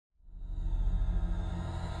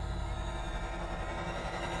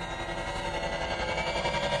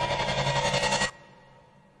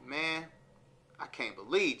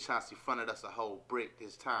weed, Chauncey fronted us a whole brick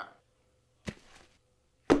this time.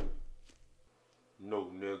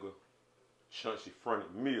 No, nigga. Chauncey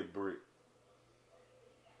fronted me a brick.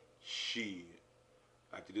 Shit.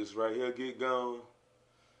 After this right here get gone,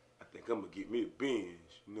 I think I'm gonna get me a binge.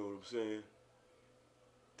 You know what I'm saying?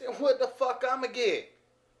 Then what the fuck I'ma get?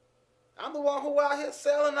 I'm the one who out here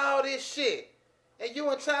selling all this shit. And you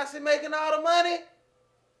and Chauncey making all the money?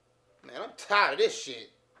 Man, I'm tired of this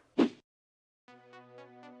shit.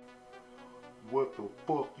 What the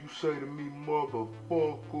fuck you say to me,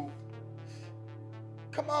 motherfucker?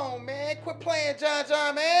 Come on, man. Quit playing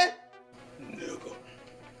John, man. Nigga,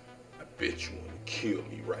 I bet you wanna kill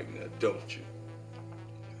me right now, don't you?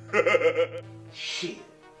 Shit.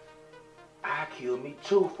 I kill me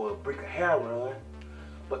too for a brick of heroin.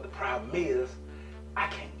 But the problem is, I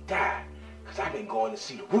can't die, because I've been going to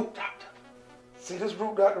see the root doctor. See this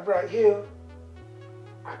root doctor right here?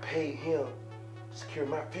 I paid him to secure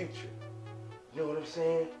my future. You know what I'm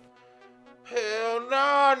saying? Hell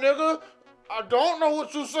nah, nigga. I don't know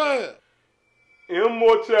what you're saying.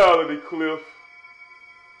 Immortality, Cliff.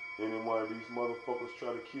 Any one of these motherfuckers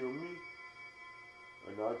try to kill me,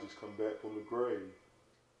 and I just come back from the grave.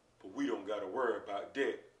 But we don't gotta worry about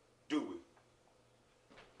that, do we?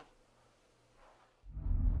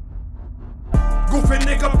 Goofy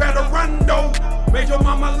nigga better run though. Made your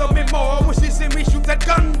mama love me more when she see me shoot that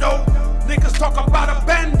gun though. Niggas talk about a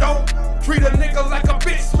bando. Treat a nigga like a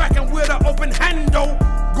bitch, smacking with an open hand though.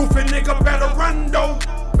 Goofy nigga better run though.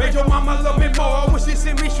 Made your mama love me more when she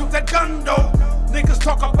see me shoot that gun though. Niggas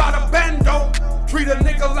talk about a bando. Treat a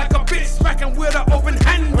nigga like a bitch, smacking with an open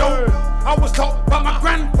hand though. I was taught by my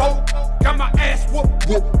grandpa. Got my ass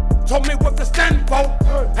whooped. Told me what to stand for.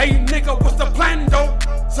 Hey nigga, what's the plan though?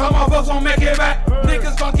 Some of us won't make it back.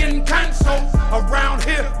 Niggas gon' getting cancelled. Around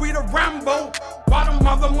here, we the Rambo. Bottom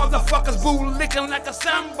motherfuckers boo licking like a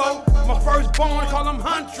Sambo. My firstborn, call him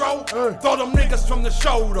Huncho. Throw them niggas from the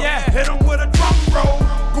shoulder. Yeah, hit them with a drum roll.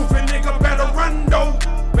 Goofy nigga better run though.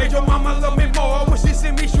 Made your mama love me more when she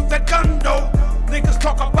see me shoot that gun though. Niggas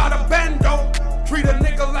talk about a bando. Treat a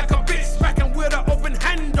nigga like a bitch, smacking with an open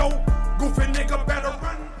hand though. Goofy nigga better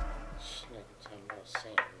run. This nigga talking about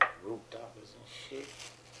saying root doctors and shit.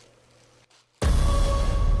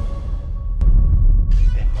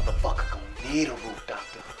 That motherfucker gonna need a root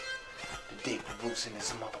doctor to dig the roots in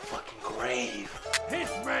his motherfucking grave.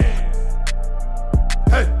 Henchman.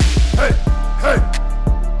 Hey, hey.